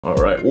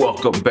Alright,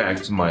 welcome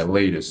back to my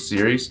latest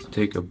series.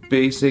 Take a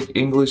basic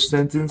English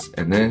sentence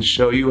and then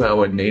show you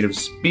how a native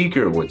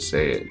speaker would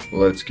say it.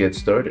 Let's get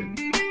started.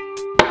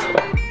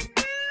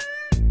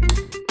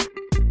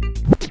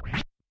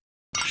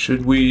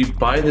 Should we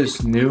buy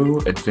this new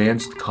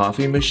advanced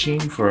coffee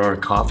machine for our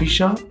coffee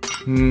shop?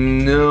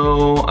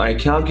 No, I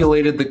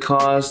calculated the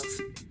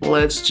costs.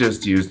 Let's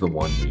just use the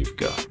one we've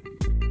got.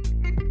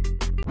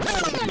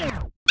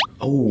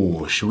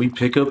 Oh, should we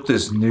pick up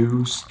this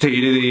new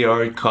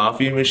state-of-the-art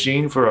coffee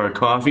machine for our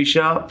coffee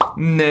shop?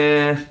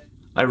 Nah,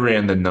 I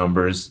ran the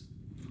numbers.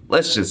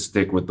 Let's just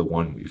stick with the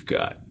one we've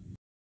got.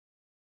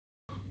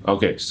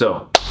 Okay,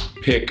 so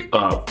pick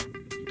up.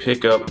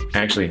 Pick up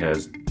actually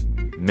has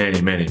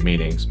many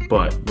meanings,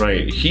 but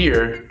right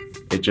here,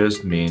 it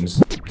just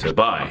means to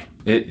buy.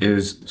 It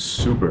is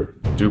super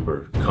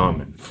duper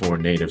common for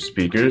native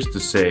speakers to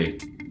say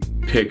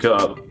pick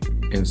up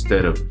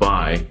instead of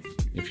buy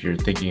if you're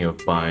thinking of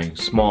buying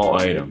small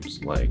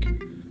items like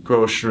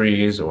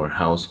groceries or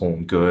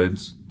household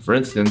goods. For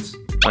instance,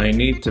 I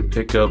need to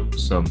pick up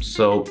some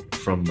soap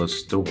from the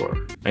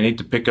store. I need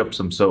to pick up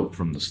some soap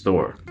from the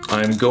store.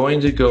 I'm going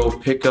to go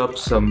pick up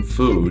some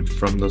food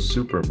from the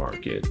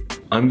supermarket.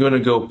 I'm going to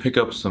go pick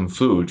up some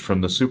food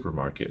from the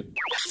supermarket.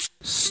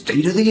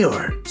 State of the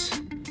art.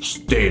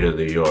 State of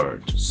the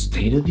art.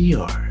 State of the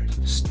art.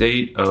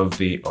 State of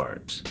the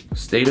art.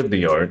 State of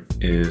the art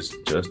is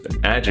just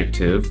an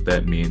adjective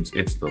that means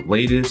it's the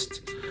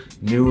latest,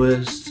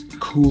 newest,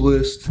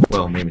 coolest,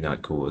 well, maybe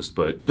not coolest,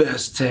 but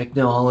best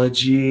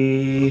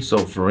technology. So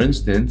for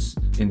instance,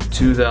 in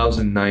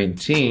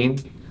 2019,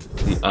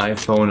 the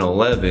iPhone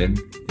 11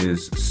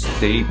 is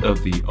state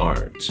of the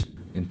art.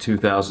 In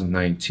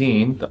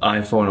 2019, the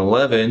iPhone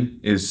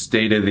 11 is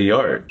state of the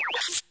art.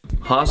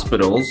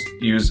 Hospitals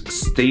use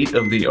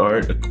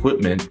state-of-the-art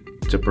equipment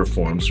to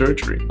perform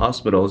surgery.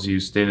 Hospitals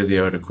use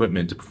state-of-the-art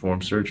equipment to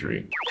perform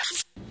surgery.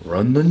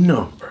 Run the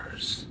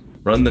numbers.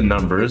 Run the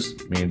numbers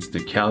means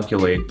to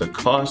calculate the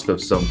cost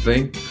of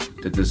something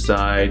to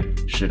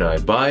decide, should I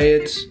buy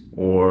it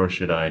or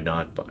should I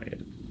not buy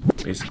it?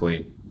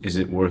 Basically, is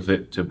it worth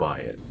it to buy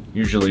it?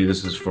 Usually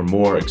this is for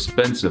more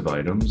expensive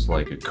items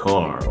like a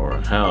car or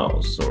a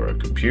house or a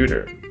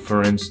computer.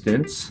 For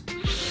instance,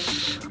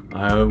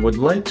 I would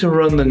like to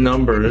run the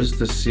numbers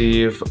to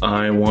see if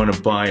I want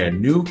to buy a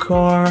new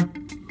car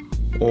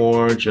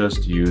or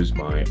just use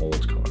my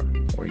old car.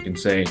 Or you can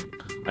say,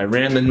 I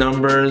ran the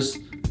numbers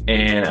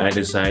and I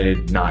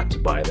decided not to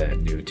buy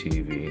that new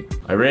TV.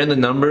 I ran the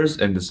numbers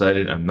and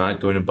decided I'm not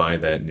going to buy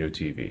that new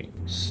TV.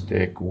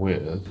 Stick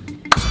with.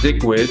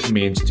 Stick with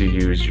means to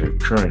use your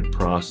current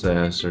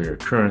process or your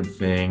current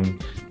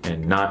thing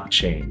and not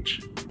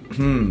change.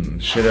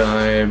 Should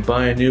I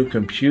buy a new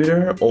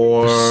computer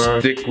or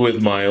stick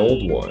with my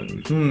old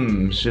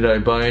one? Should I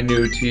buy a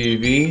new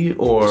TV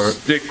or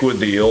stick with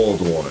the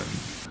old one?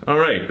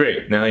 Alright,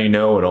 great. Now you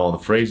know what all the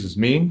phrases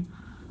mean.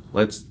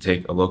 Let's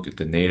take a look at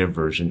the native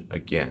version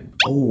again.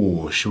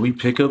 Oh, should we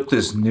pick up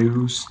this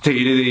new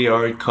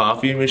state-of-the-art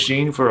coffee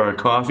machine for our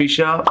coffee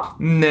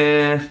shop?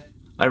 Nah,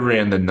 I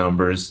ran the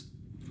numbers.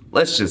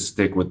 Let's just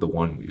stick with the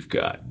one we've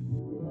got.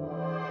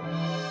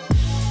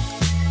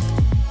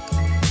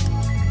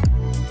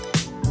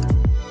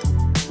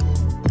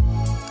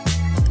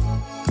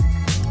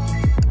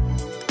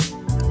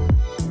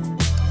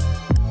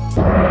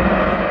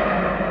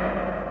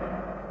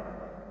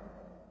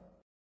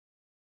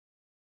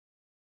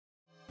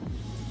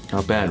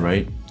 Not bad,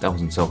 right? That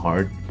wasn't so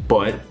hard.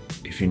 But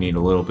if you need a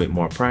little bit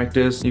more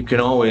practice, you can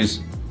always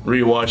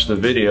rewatch the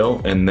video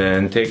and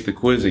then take the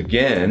quiz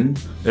again.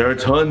 There are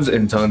tons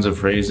and tons of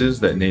phrases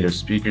that native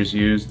speakers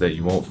use that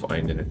you won't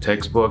find in a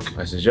textbook.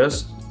 I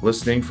suggest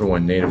listening for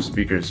when native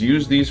speakers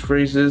use these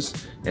phrases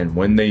and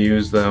when they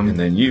use them, and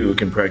then you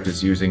can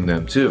practice using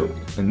them too.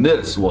 And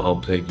this will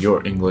help take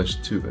your English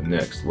to the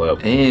next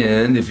level.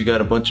 And if you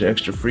got a bunch of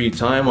extra free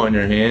time on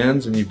your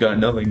hands and you've got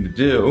nothing to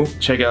do,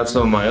 check out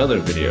some of my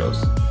other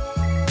videos.